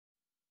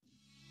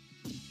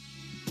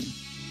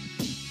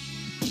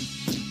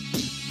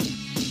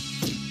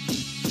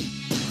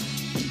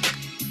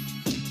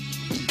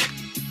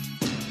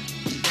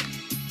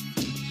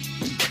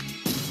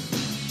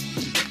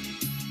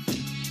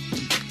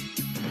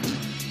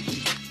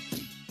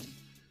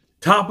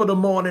Top of the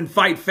morning,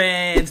 fight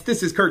fans.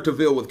 This is Kurt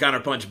DeVille with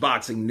Counterpunch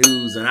Boxing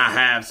News, and I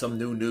have some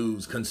new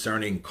news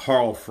concerning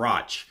Carl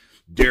Froch,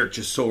 Derek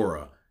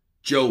Chisora,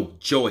 Joe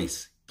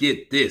Joyce.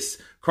 Get this.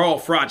 Carl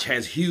Froch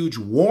has huge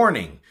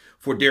warning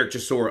for Derek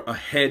Chisora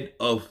ahead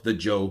of the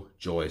Joe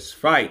Joyce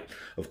fight.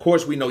 Of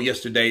course, we know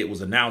yesterday, it was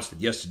announced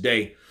that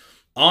yesterday,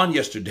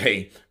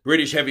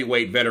 British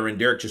heavyweight veteran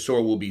Derek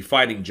Chisora will be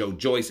fighting Joe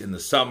Joyce in the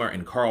summer,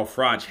 and Carl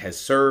Froch has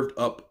served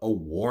up a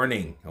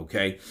warning,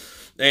 okay?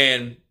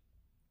 And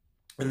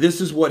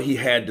this is what he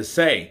had to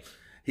say.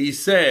 He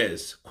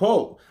says,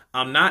 quote,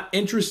 "I'm not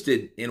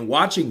interested in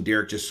watching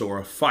Derek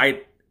Chisora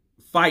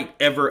fight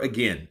ever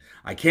again.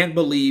 I can't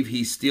believe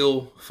he's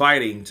still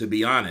fighting, to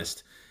be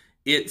honest.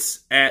 It's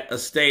at a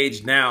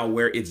stage now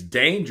where it's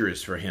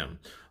dangerous for him.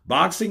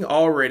 Boxing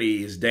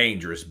already is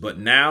dangerous, but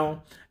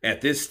now at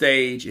this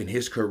stage in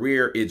his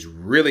career, it's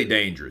really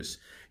dangerous.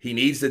 He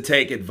needs to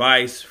take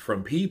advice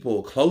from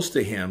people close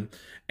to him,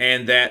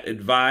 and that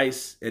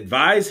advise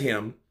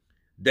him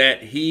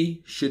that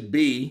he should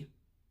be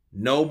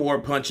no more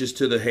punches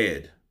to the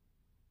head."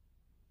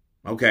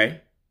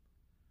 Okay.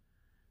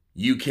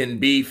 You can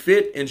be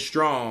fit and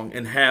strong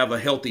and have a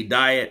healthy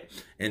diet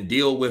and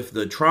deal with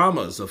the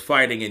traumas of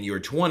fighting in your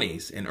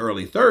 20s and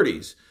early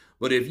 30s.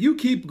 But if you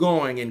keep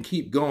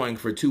going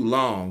for too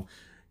long,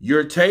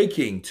 you're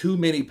taking too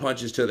many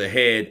punches to the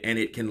head, and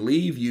it can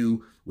leave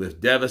you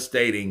with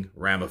devastating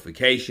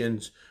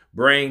ramifications.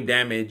 Brain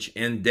damage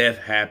and death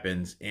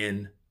happens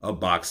in a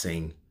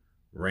boxing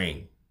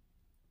ring.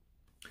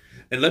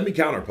 And let me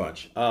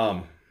counterpunch.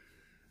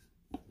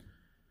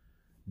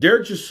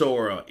 Derek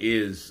Chisora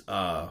is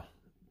a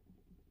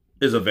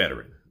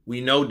veteran.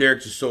 We know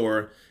Derek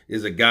Chisora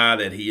is a guy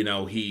that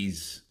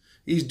he's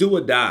do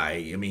or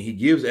die. I mean, he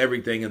gives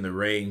everything in the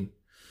ring.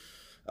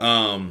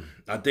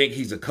 I think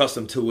he's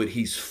accustomed to it.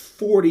 He's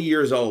 40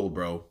 years old,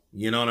 bro.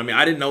 You know what I mean?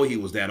 I didn't know he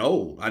was that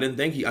old. I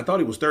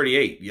thought he was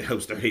 38. Yeah, he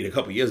was 38 a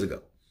couple years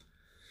ago.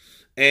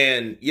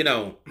 And,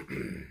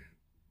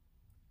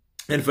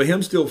 and for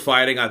him still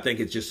fighting, I think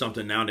it's just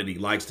something now that he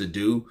likes to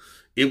do.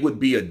 It would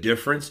be a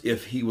difference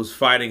if he was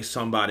fighting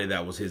somebody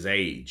that was his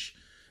age.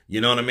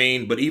 You know what I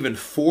mean? But even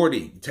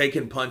 40,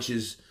 taking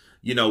punches,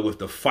 with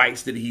the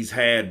fights that he's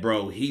had,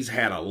 bro, he's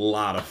had a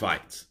lot of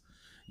fights.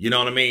 You know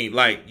what I mean?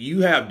 Like,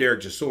 you have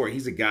Derek Chisora.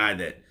 He's a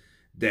guy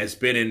that's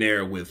been in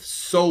there with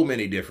so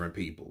many different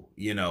people.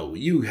 He's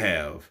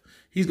going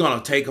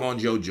to take on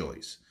Joe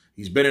Joyce.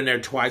 He's been in there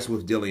twice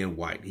with Dillian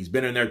White. He's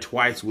been in there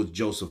twice with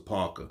Joseph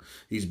Parker.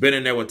 He's been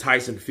in there with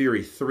Tyson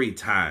Fury 3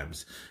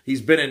 times.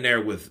 He's been in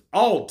there with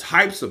all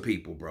types of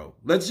people, bro.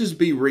 Let's just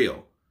be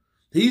real.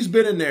 He's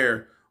been in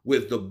there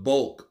with the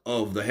bulk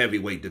of the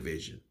heavyweight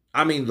division.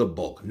 I mean, the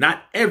bulk.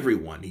 Not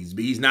everyone.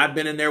 He's not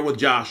been in there with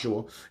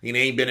Joshua. He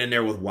ain't been in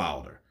there with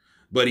Wilder.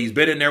 But he's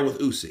been in there with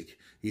Usyk.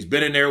 He's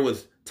been in there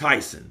with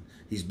Tyson.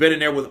 He's been in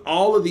there with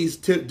all of these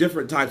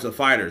different types of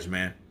fighters,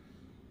 man.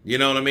 You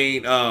know what I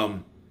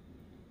mean?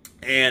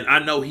 And I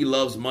know he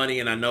loves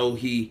money, and I know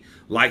he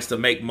likes to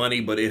make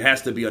money, but it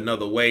has to be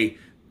another way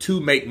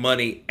to make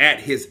money at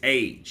his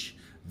age.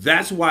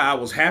 That's why I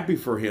was happy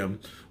for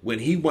him when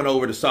he went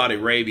over to Saudi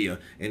Arabia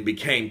and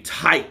became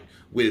tight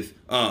with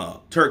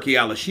Turki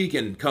Al-Sheikh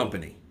and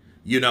company.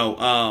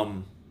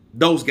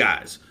 Those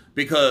guys.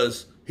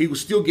 Because he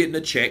was still getting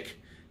a check.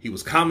 He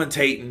was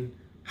commentating.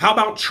 How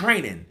about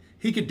training?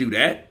 He could do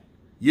that.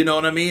 You know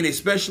what I mean?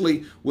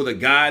 Especially with a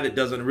guy that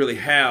doesn't really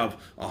have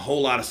a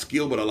whole lot of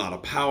skill, but a lot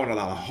of power and a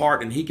lot of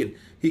heart. And he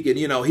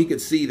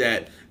could see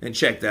that and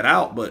check that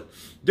out. But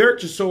Derek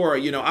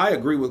Chisora, I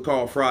agree with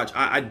Carl Froch.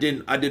 I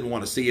didn't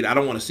want to see it. I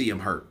don't want to see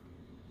him hurt.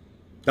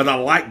 Because I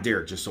like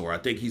Derek Chisora. I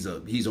think he's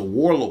a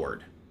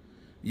warlord.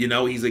 He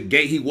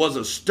was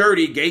a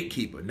sturdy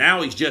gatekeeper.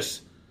 Now he's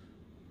just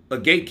a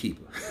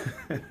gatekeeper.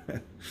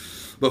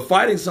 But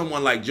fighting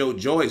someone like Joe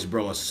Joyce,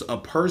 bro, a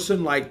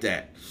person like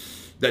that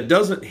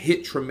doesn't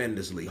hit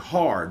tremendously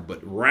hard,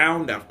 but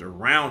round after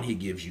round, he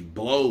gives you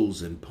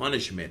blows and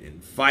punishment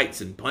and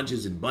fights and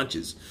punches and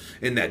bunches,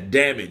 and that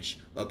damage,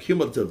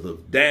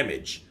 accumulative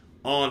damage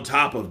on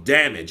top of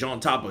damage,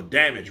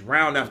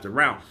 round after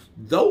round.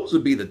 Those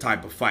would be the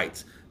type of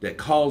fights that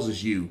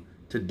causes you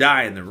to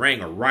die in the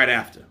ring or right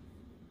after.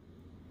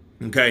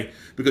 Okay?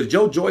 Because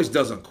Joe Joyce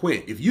doesn't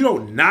quit. If you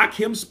don't knock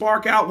him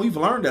spark out, we've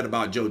learned that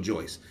about Joe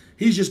Joyce.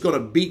 He's just going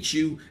to beat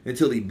you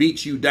until he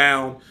beats you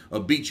down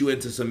or beat you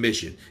into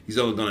submission. He's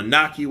only going to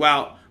knock you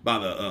out by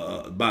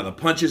the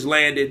punches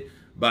landed,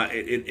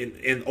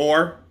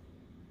 or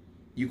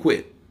you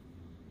quit.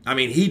 I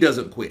mean, he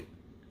doesn't quit.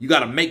 You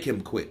got to make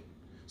him quit.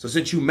 So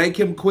since you make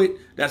him quit,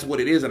 that's what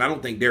it is, and I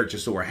don't think Derek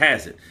Chisora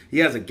has it. He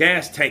has a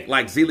gas tank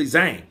like Zhilei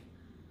Zhang.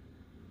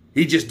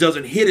 He just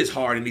doesn't hit as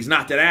hard, and he's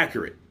not that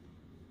accurate.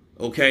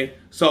 Okay?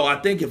 So I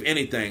think, if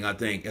anything, at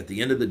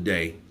the end of the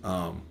day,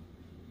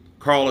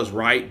 Carl is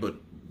right, but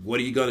what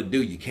are you going to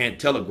do? You can't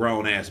tell a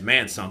grown-ass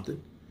man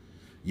something,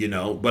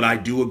 But I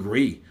do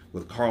agree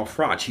with Carl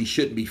Froch. He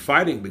shouldn't be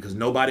fighting because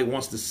nobody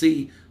wants to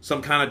see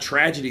some kind of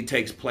tragedy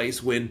takes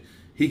place when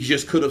He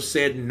just could have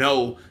said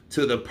no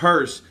to the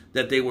purse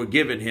that they were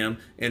giving him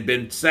and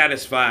been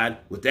satisfied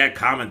with that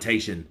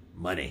commentation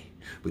money.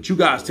 But you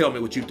guys tell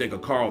me what you think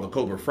of Carl the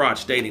Cobra Froch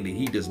stating that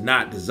he does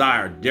not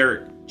desire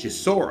Derek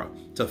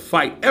Chisora to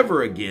fight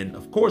ever again.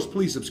 Of course,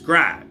 please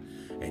subscribe.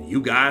 And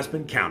you guys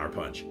been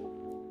Counterpunch.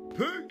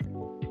 Peace.